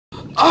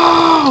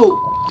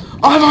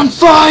I'm on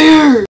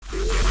fire!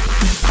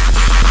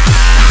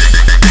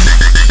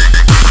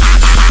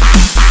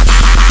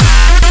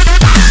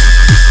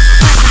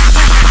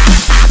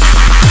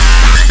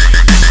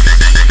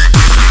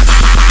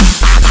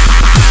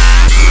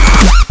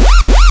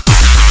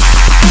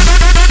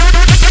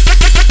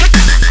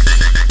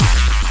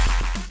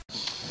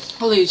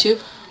 Hello YouTube,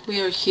 we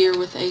are here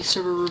with a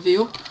server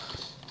review,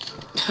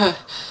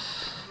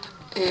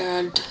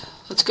 and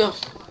let's go.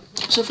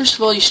 So first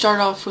of all, you start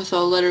off with a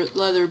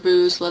leather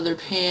boots, leather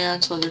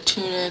pants, leather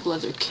tunic,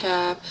 leather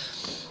cap,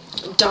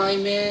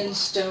 diamonds,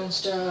 stone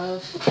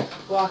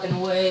stuff, walking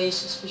away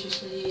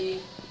suspiciously.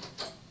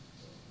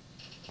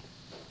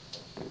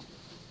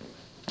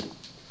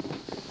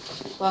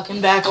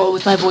 Walking back, oh,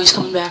 with my voice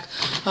coming back.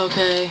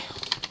 Okay.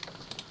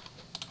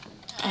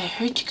 I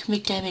heard you can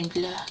make diamond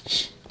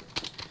blocks.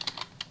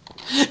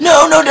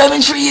 No, no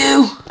diamonds for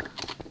you!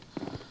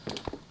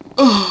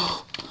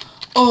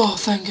 Oh,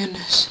 thank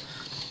goodness.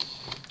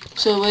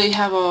 So we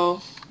have a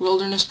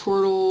wilderness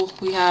portal,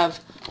 we have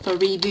the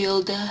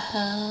rebuild.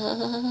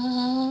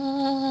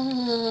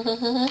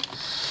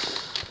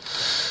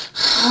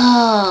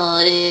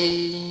 Oh,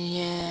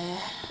 yeah.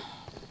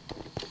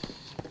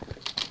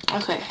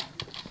 Okay,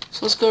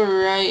 so let's go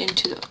right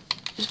into the...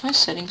 Is my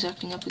settings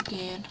acting up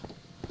again?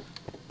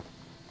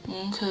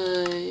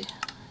 Okay.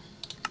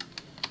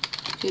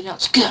 Okay, now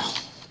let's go.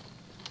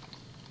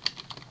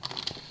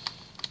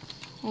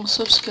 What's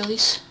up,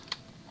 Skellies?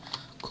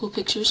 Cool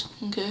pictures.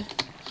 Okay.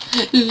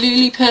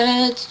 Lily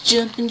pads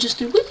jumping just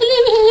through.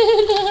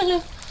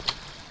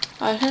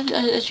 I heard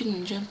that you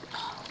can jump.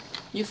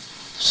 You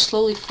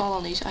slowly fall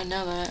on these. I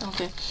know that.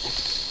 Okay.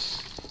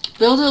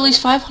 Build at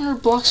least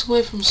 500 blocks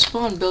away from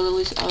spawn. Build at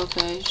least.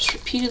 Okay. Just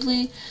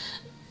repeatedly.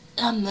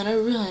 I'm gonna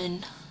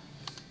run.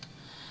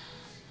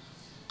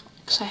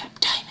 Because I have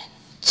diamonds.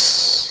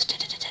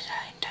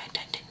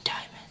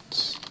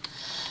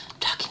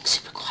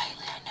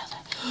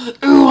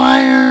 Ooh,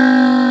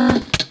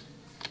 iron!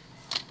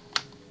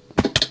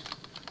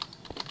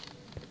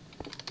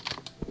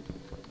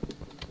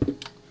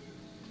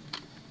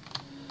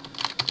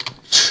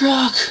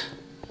 Truck!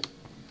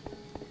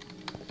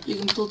 You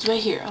can build right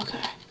here,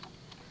 okay.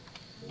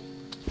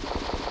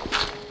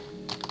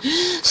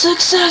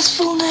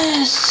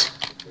 Successfulness!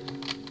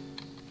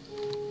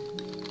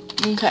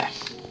 Okay.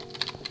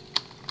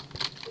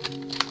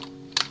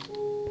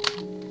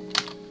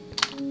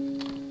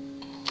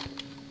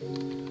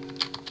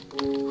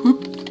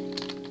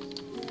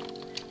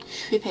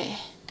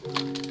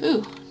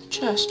 Ooh,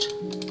 chest.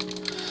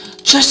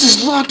 Chest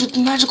is locked with the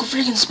magical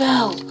freaking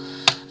spell!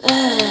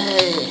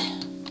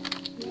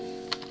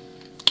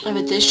 I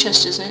bet this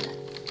chest isn't.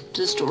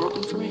 Does this door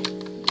open for me?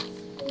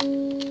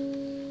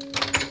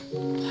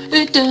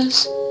 It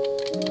does!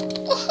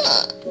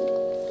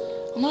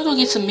 I'm gonna go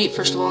get some meat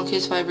first of all in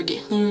case if I ever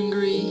get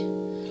hungry.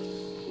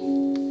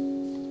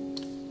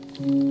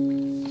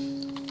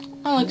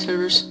 I like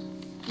servers.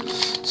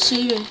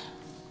 See ya.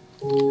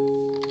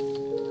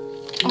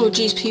 Oh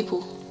geez,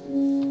 people.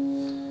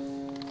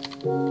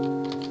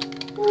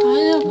 Hi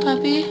little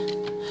puppy.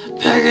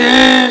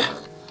 Peggy!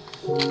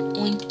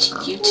 On to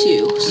you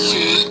too,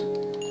 sir.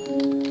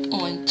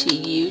 On to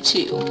you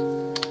too.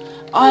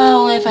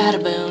 Oh, only if I had a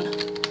bone.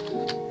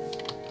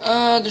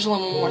 There's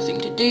only one more thing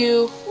to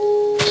do.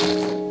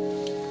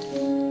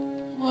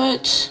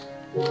 What?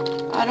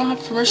 I don't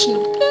have permission to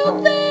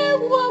build there?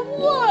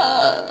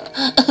 What?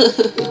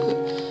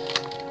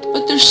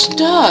 But there's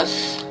stuff.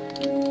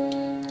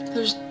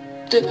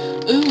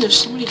 Ooh, there's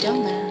somebody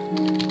down there.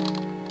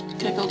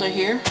 Can I build right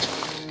here?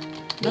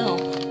 No.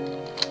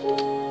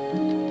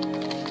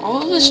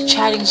 All of this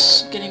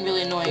chatting's getting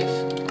really annoying.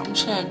 I'm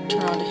just gonna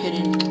turn on to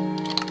hidden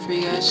for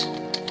you guys.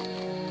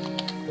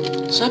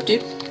 What's up,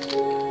 dude?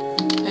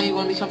 Hey, you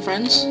wanna become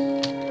friends?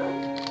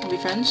 Wanna be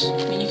friends?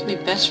 I mean, you can be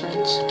best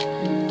friends.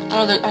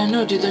 I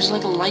know, dude, there's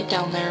like a light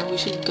down there. We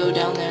should go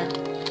down there.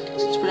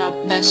 Since we're now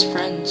best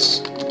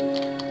friends.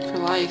 For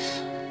life.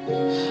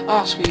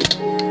 Oh, sweet.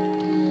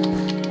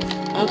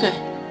 Okay.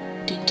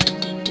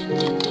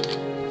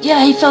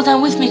 Yeah, he fell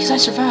down with me because I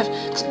survived.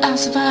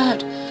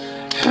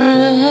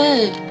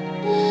 Hooray!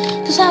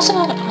 Because I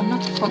survived. I'm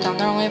not gonna fall down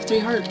there. I only have 3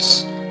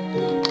 hearts.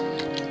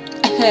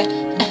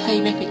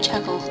 You make me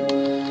chuckle.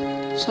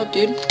 What's up,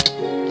 dude?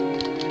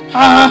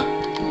 Ah! I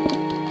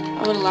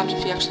would have laughed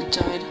if he actually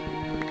died.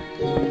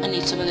 I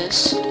need some of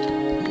this.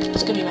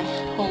 It's gonna be my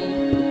home.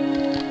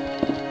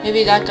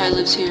 Maybe that guy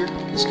lives here.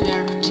 This could be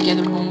our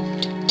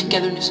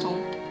togetherness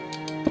home.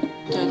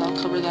 Then I'll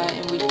cover that,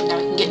 and now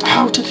we can get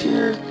out of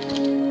here.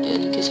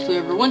 In case if we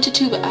ever wanted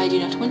to, but I do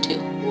not want to.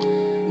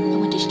 I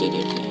want to stay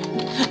down here.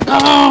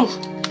 Oh!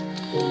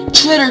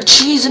 Cheddar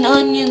cheese and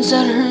onions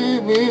that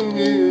hurt.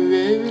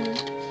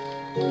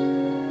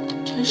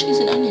 Cheddar cheese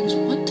and onions,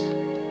 what?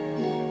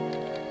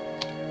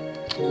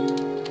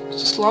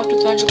 It's just locked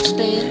with magical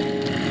spade.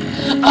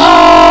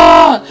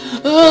 Ah!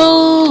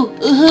 Oh!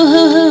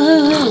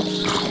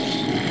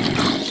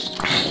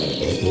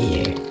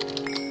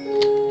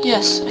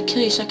 Yes, I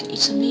kill you so I can eat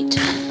some meat.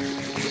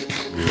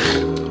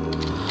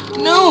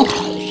 No!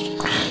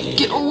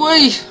 Get away!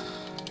 away!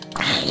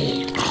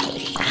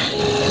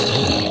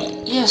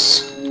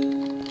 Yes.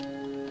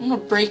 I'm gonna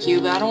break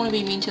you, but I don't want to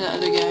be mean to that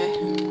other guy.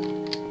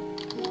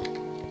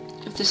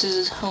 If this is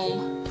his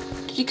home.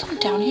 Did he come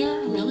down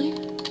here? Really?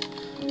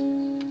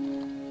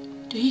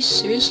 Did he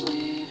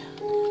seriously?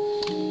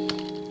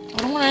 I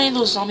don't want any of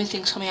those zombie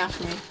things coming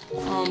after me.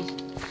 I'm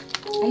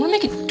gonna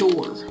make a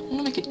door.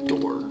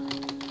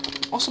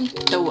 Awesome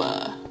door.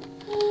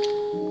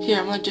 Here,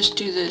 I'm gonna just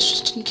do this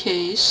just in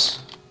case.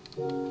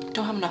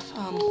 Don't have enough.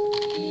 I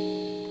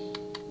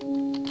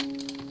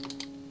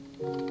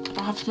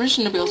don't have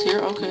permission to build here.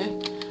 Okay.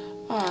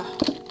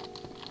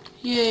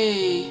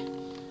 Yay.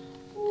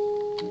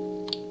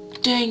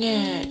 Dang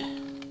it.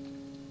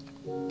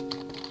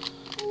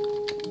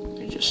 Let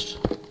me just.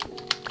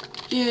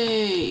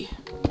 Yay.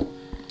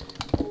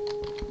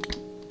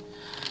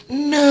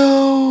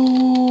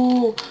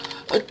 No!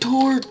 A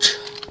torch!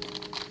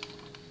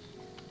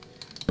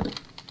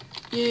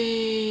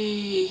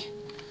 Yay!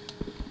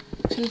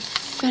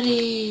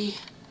 Confetti!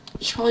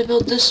 Should probably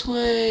build this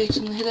way, because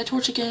I'm gonna hit that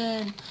torch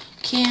again.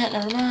 Can't,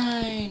 never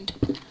mind.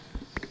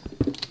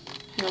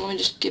 Here, let me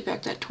just get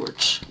back that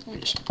torch. Let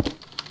me just...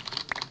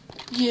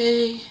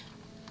 Yay!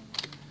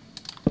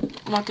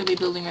 I'm not gonna be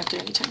building right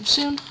there anytime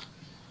soon.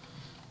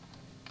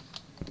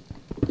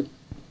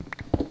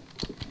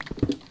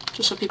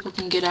 Just so people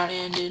can get out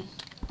and in.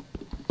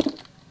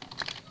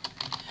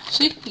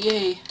 See?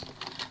 Yay.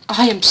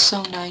 I am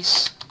so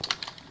nice.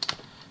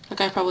 That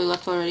guy probably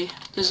left already.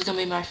 This is gonna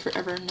be my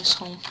foreverness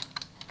home.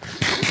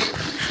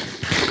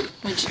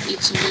 Let me just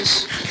eat some of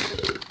this.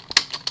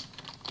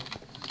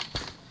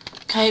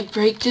 Can I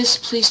break this?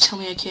 Please tell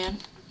me I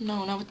can.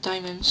 No, not with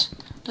diamonds.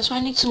 That's why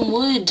I need some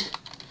wood.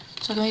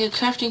 So I can make a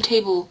crafting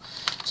table.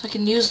 So I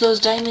can use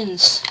those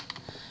diamonds.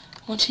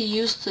 I want to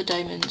use the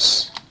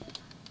diamonds.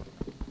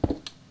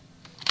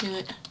 Knew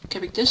it. Can I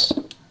break this?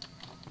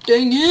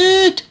 Dang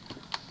it!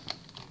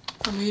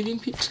 I'm eating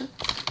pizza.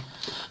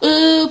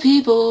 Oh,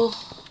 people!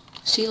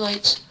 See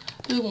lights.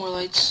 Ooh, more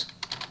lights.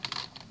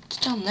 It's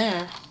down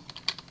there.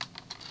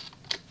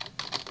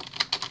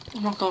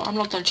 I'm not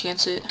gonna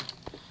chance it.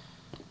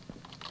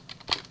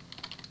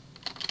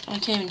 I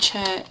can't even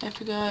chat. I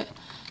forgot.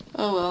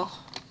 Oh well.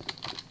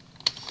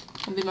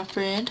 Wanna be my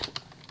friend?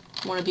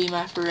 Wanna be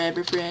my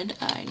forever friend?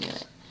 I knew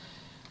it.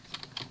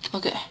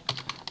 Okay.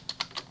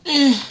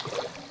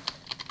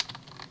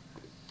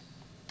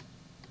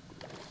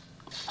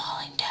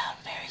 Falling down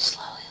very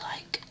slowly,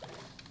 like.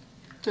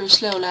 Very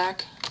slow,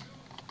 like.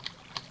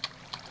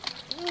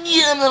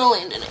 Yeah, I'm gonna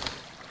land in it.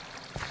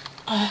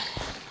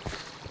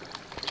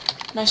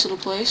 Nice little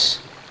place.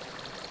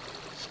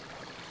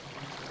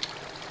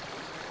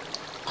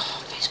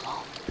 Oh,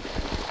 baseball.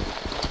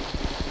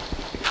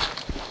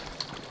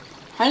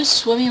 How does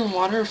swimming in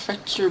water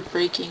affect your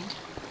braking?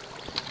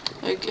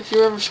 Like, if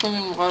you're ever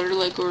swimming in water,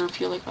 like, or if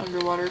you're, like,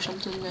 underwater or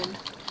something, then...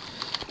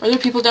 Are there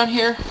people down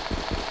here?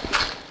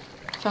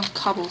 Found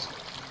cobble.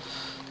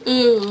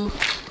 Ooh.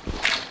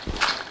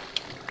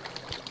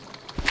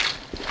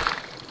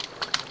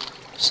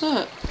 What's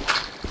up?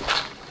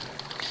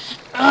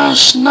 Ah,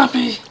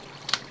 Snappy!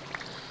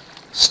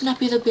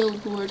 Snappy the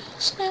billboard.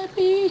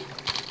 Snappy!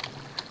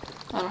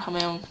 I don't have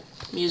my own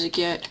music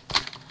yet.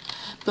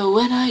 But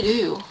when I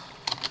do,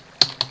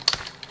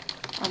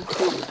 I'm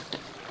cool like that.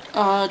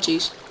 Oh,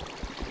 jeez.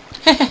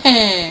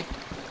 Hehehe!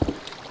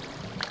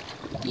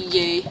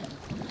 Yay.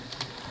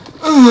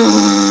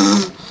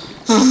 I'm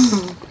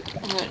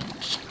gonna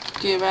just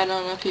get right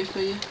on up here for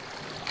you.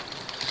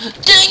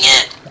 Dang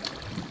it!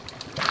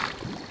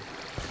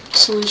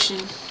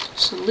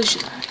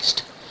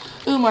 Solutionized.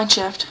 Ooh,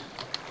 mineshaft.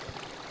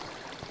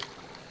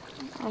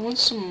 I want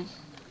some...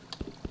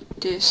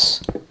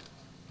 this.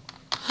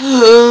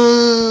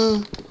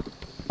 And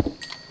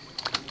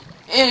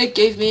it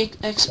gave me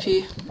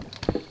XP.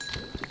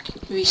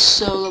 We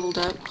so leveled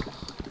up.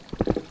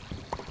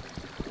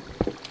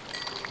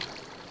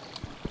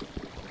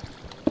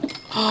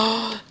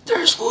 Oh,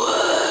 there's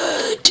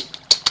wood!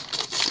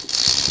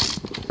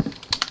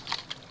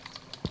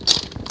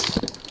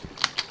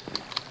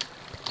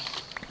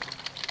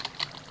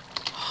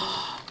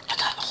 I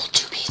got all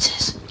 2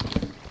 pieces.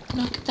 You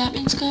know what that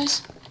means,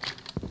 guys?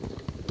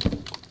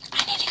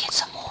 I need to get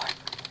some more.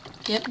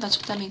 Yep, that's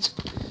what that means.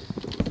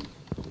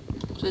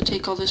 So I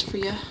take all this for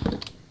you.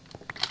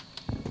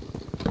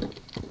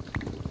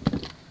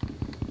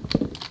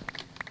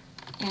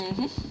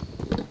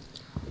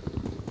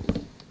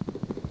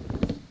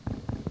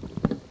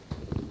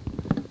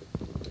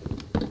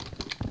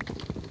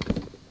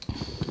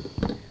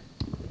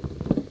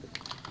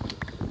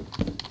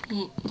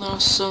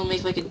 Also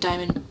make like a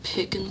diamond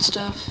pick and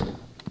stuff.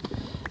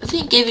 I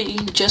think it gave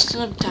it just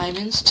enough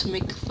diamonds to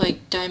make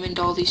like diamond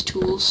all these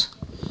tools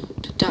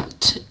to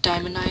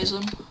diamondize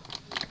them.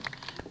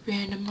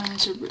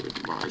 Randomizer,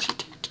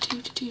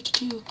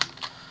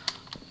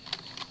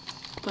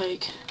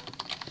 like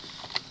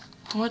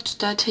how much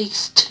that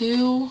takes?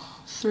 2,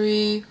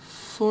 3,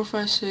 4,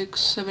 5, 6,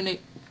 7,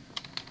 8,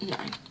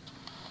 9.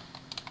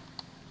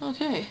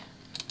 Okay.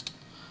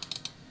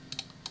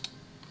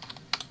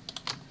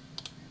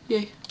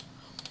 Yay.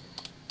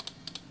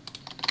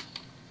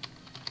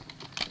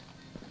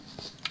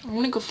 I'm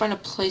gonna go find a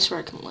place where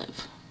I can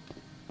live.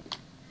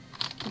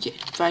 Yeah,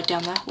 right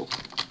down that hole.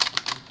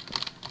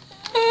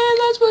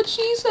 That's what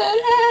she said.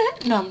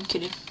 No, I'm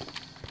kidding.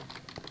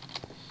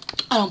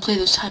 I don't play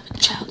those type of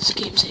childish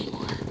games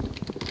anymore.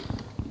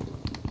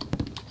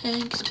 I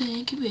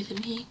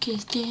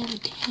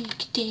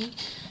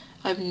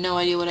have no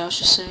idea what I was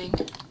just saying.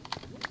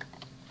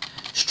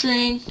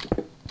 String.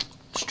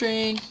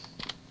 String.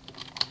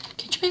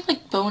 Can't you make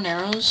like bow and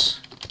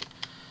arrows?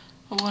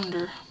 I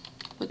wonder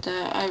with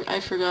that. I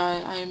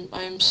forgot.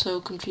 I'm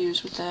so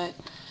confused with that.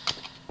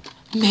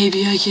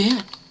 Maybe I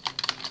can.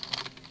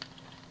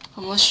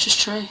 Let's just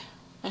try.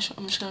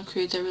 I'm just gonna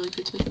create that really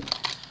quickly.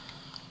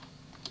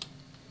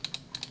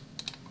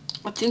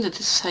 I think that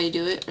this is how you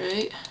do it,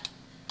 right?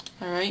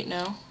 Alright,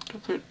 no. Do I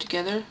put it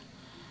together?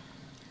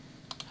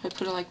 I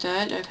put it like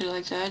that, I put it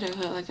like that, I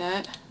put it like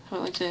that, I put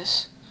it like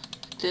this.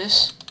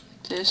 This,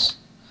 this.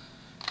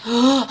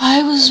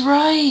 I was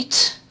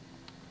right!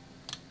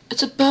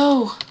 It's a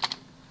bow!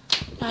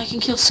 Now I can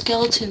kill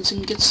skeletons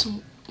and get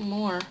some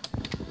more.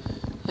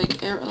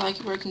 Like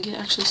where I can get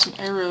actually some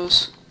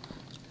arrows.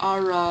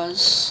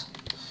 Aras.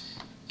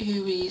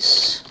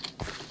 Eewees.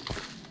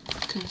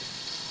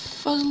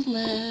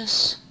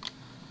 Confuzzleness.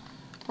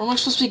 Where am I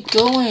supposed to be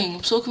going?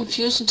 I'm so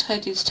confused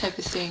inside these type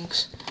of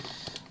things.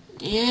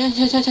 Yeah,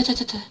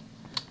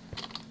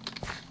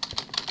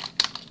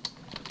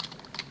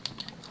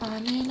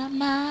 I'm in a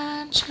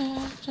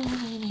mineshaft.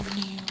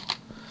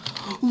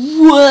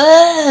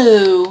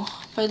 Whoa!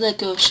 If I let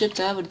go of ship,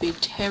 that would be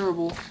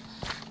terrible.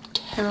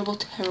 Terrible,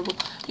 terrible.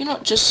 You know,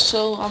 just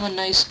so I'm a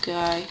nice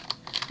guy.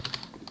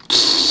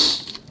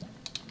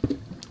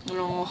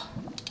 No,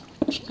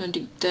 I'm just gonna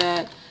do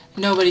that.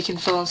 Nobody can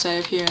fall inside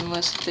of here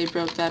unless they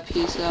broke that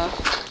piece off.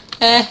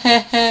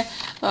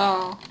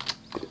 Oh.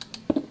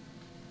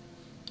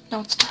 Now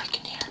it's dark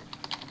in here.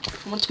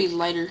 I want it to be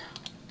lighter.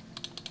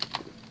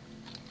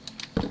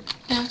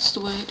 That's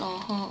the way,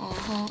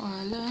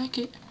 I like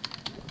it.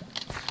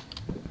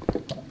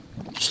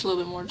 Just a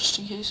little bit more, just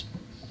in case.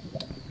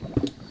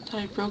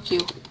 Thought I broke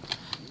you.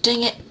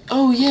 Dang it.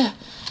 Oh yeah.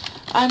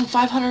 I'm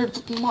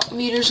 500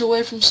 meters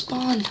away from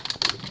spawn.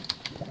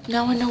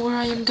 Now I know where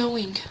I am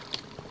going.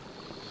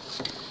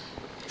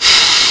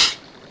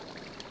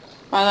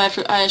 By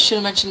the way, I should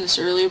have mentioned this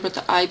earlier, but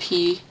the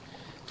IP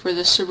for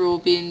this server will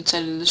be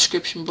inside of the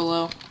description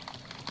below.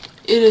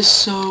 It is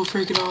so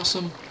freaking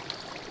awesome.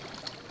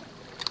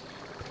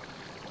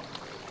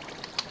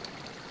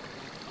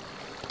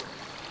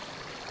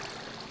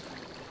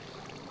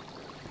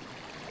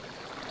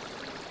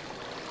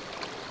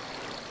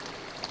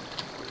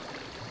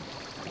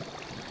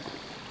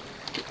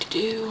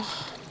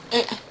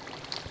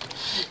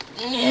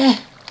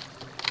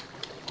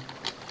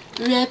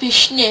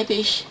 Rubbish,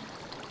 snappish.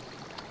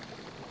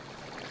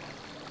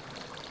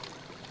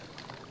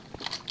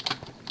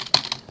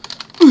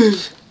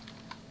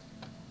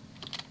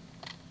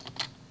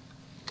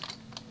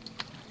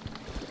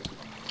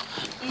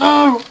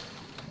 No!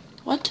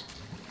 What?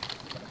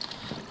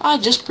 I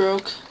just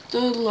broke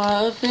the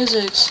law of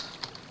physics.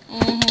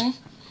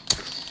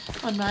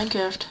 On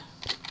Minecraft.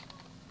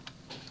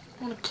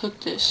 I want to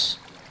cook this.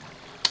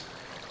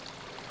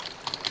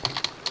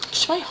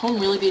 Should my home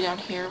really be down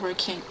here where I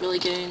can't really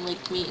get any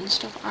like meat and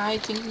stuff? I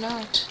think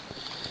not.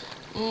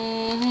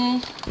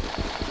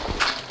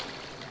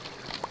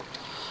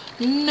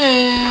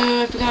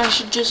 No, I forgot I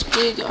should just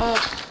dig up.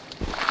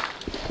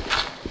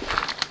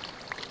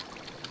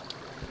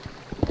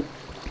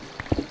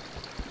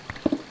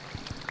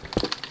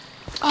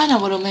 I know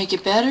what'll make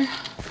it better.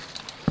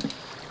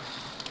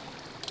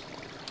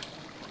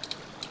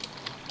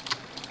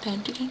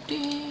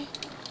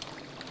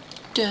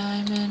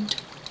 Diamond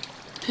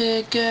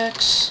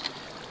pickaxe.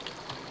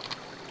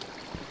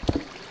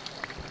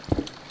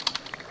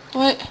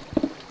 What?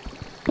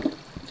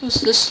 It goes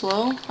this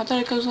slow? I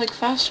thought it goes like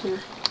faster.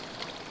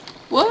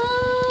 What?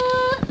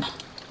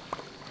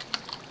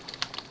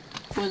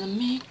 For the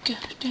make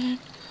that.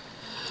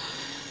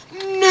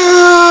 No!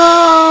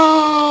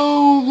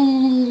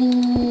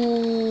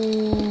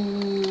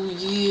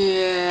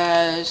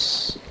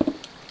 Yes.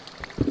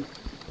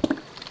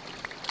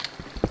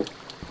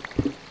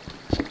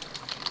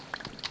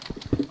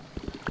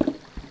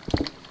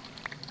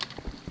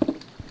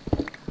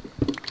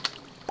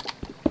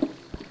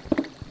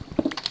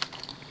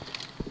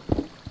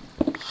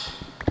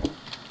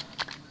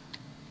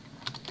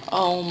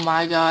 Oh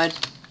my god.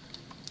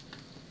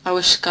 I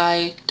wish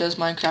Sky Does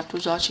Minecraft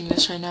was watching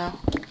this right now.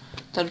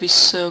 That'd be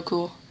so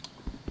cool.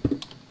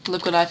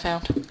 Look what I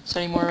found. Is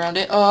there any more around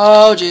it?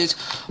 Oh jeez.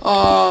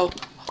 Oh.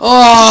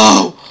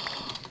 Oh!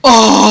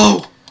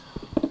 Oh!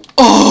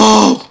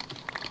 Oh!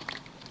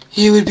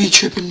 He would be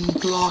tripping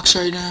blocks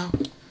right now.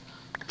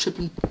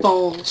 Tripping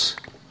balls.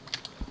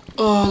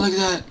 Oh, look at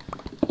that.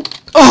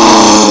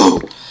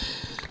 Oh!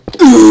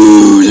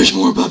 Ooh, there's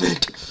more above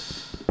it.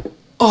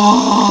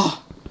 Oh!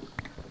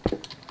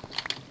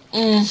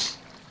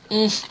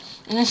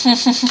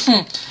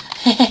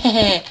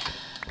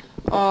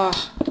 Oh.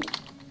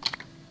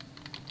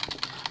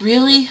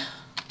 Really?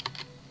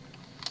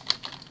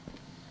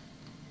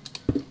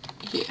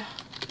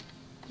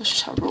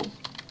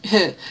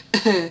 think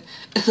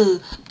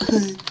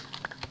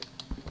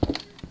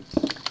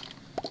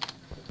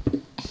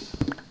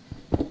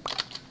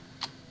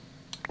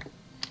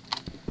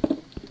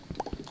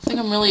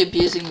I'm really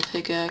abusing the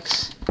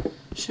pickaxe.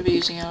 Should be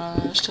using it on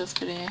other stuff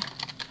today.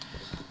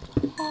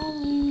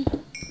 Ollie.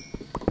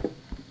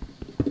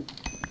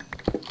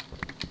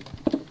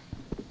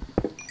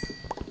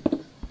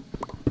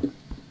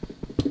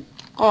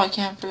 Oh, I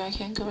can't go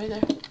right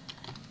there.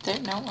 There,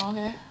 no,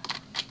 okay.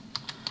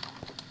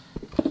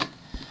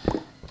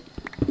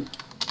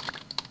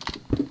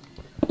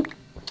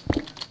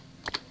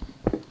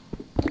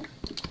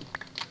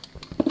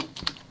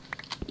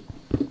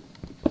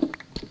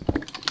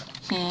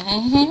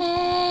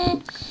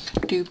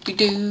 Doopy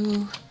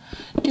doo.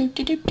 Doop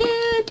doop doop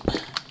doop.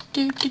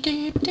 Doop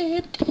doop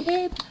doop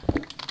doop.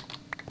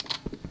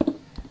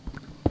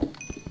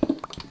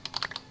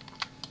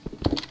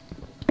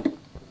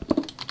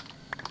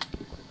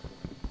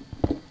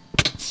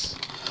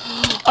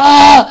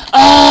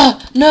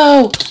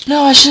 No,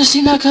 no, I should have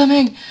seen that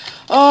coming.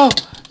 Oh,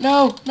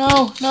 no,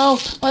 no, no,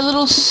 my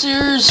little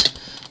Sears,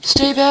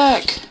 stay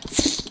back.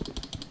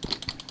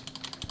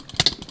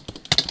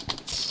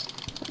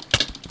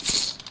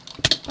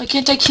 Why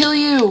can't I kill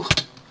you?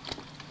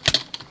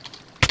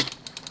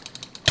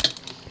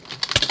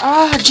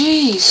 Ah,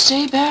 jeez,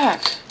 stay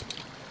back.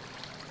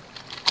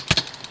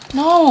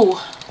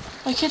 No,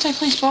 why can't I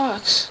place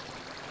blocks?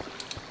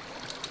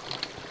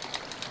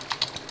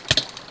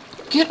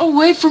 Get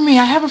away from me,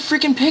 I have a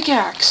freaking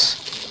pickaxe.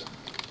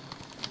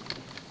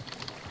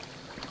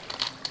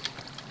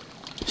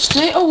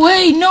 Stay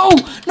away, no,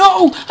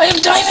 no, I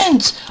have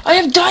diamonds, I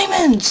have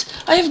diamonds,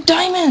 I have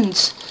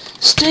diamonds.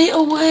 Stay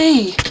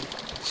away.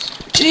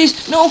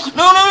 Jeez, no,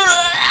 no, no,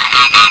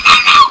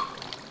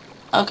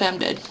 no. Okay, I'm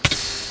dead.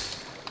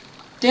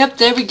 Yep,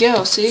 there we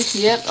go, see?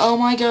 Yep, oh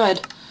my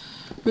god.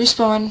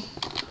 Respawn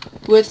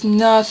with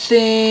nothing.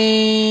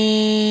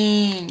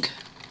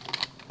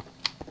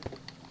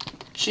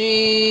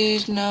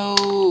 Jeez,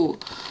 no.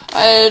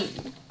 I had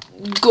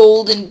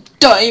gold and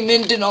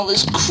diamond and all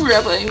this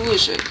crap I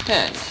wish I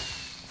had.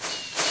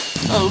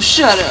 Oh,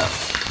 shut up.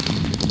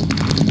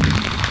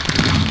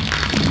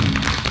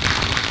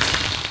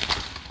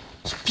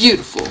 It's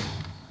beautiful.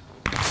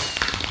 I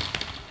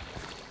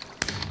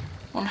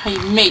wonder how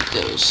you make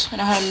those. I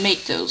know how to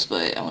make those,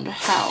 but I wonder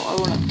how. I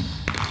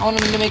want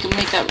them to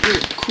make that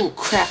weird, cool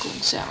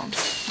crackling sound.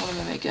 I want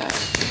them to make that.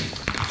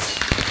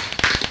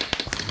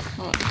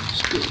 Oh,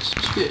 screw it.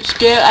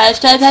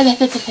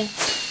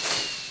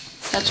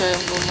 That's right,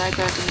 I'm going right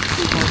back in the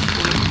food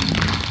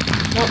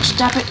bowl. No,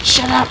 stop it.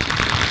 Shut up.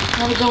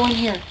 I want to go in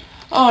here.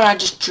 Oh, and I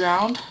just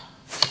drowned.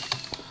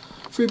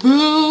 Free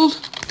build.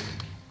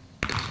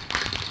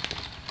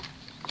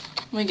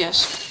 Let me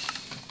guess.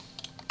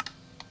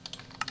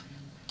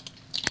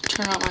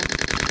 Turn out my...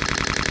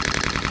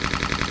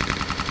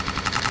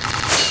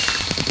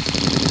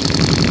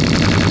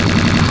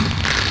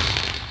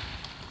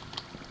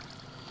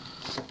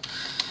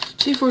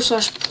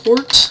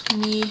 T4/port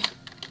me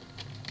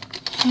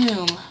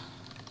him.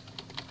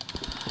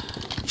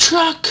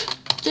 Truck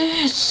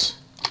this.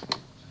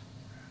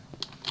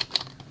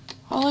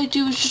 All I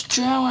do is just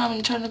drown when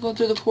I'm trying to go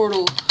through the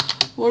portal.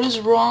 What is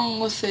wrong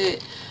with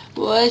it?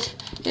 What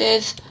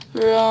is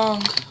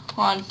wrong?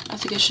 Hold on, I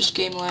think it's just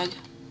game lag.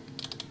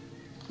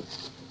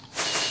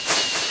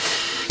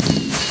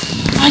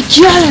 I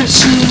get it,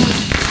 dude!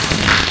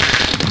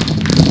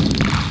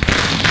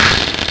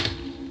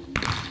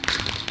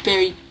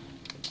 Very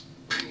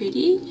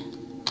pretty?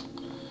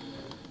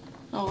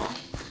 Oh well.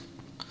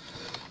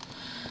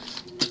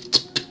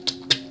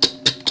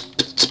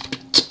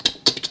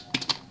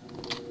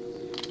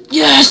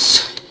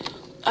 Yes!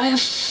 I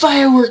have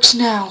fireworks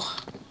now!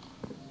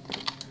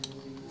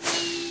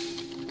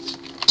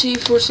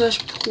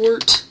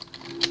 T4/port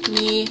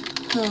me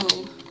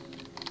home.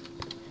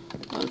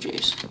 Oh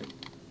jeez.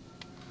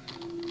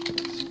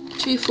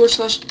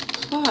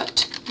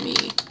 T4/plot me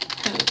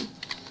home.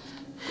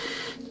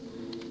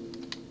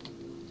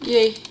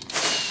 Yay.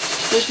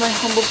 There's my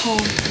humble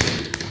home.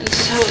 And this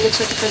is how it looks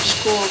like if I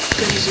just go all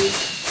crazy.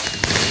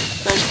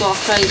 If I just go all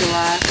crazy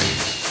like.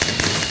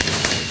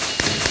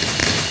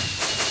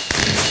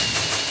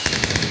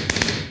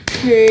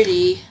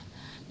 Pretty.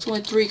 It's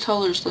only 3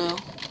 colors though.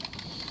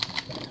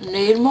 I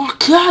need more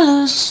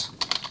colors.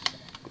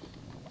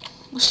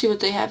 Let's see what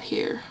they have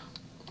here.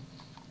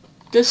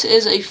 This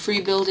is a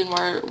free building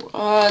where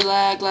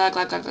lag.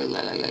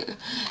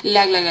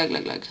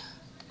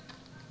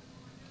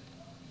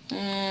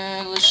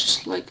 And let's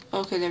just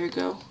okay, there we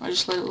go. I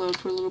just let it load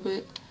for a little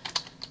bit.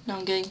 Now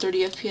I'm getting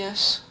 30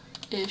 FPS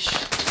ish.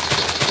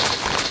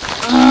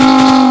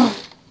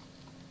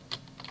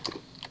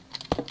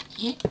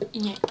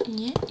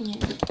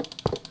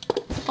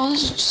 Oh,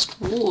 this is just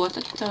cool. I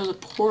thought that was a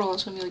portal.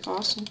 It's gonna be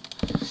awesome.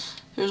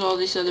 There's all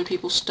these other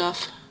people's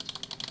stuff.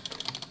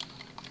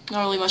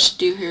 Not really much to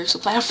do here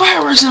except light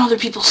fireworks and other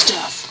people's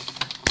stuff.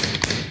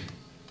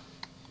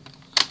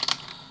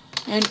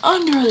 And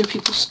under other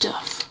people's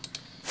stuff.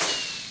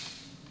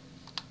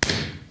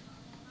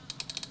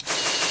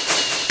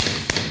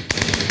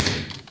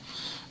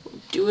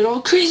 it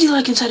all crazy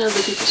like inside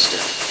other people's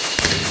stuff.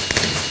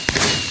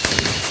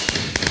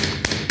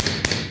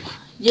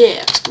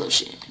 Yeah,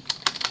 explosion.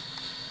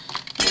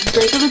 And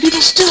break other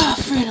people's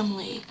stuff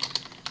randomly.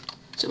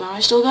 Somehow I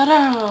still got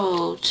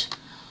out.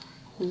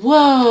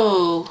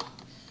 Whoa.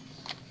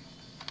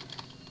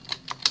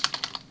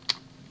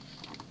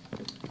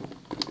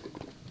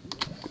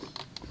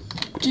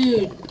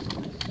 Dude,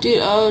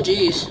 oh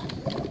jeez.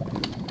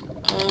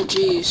 Oh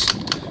jeez.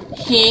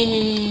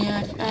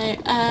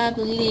 I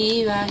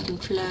believe I can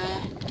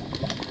fly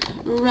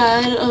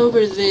right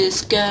over this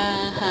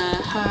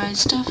sky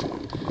stuff.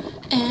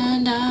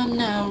 And I'm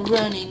now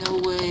running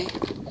away,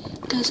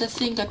 'cause I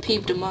think I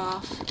peeped him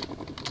off.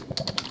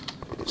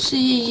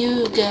 See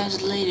you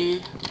guys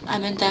later. I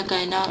meant that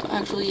guy, not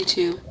actually you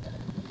two.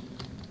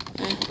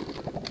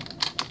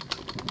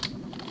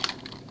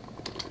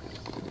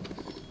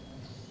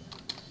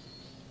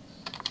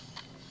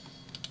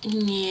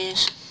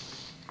 Yes.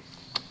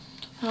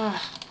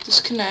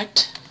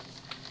 Disconnect.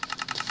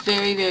 It's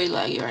very, very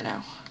laggy right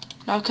now.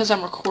 Not because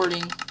I'm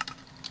recording.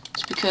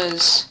 It's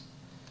because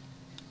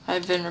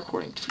I've been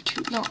recording for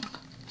too long.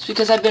 It's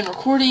because I've been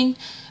recording,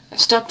 I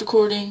stopped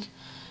recording,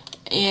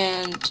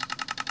 and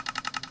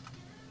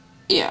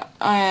yeah,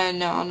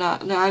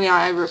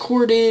 I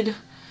recorded,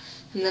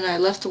 and then I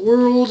left the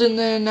world, and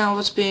then now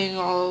it's being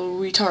all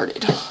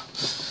retarded.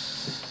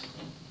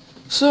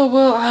 So,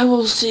 well, I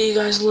will see you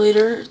guys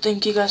later.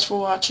 Thank you guys for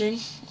watching.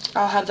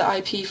 I'll have the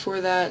IP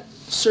for that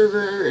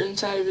server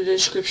inside of the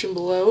description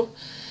below.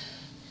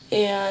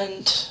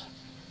 And,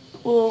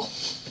 well,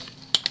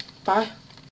 bye.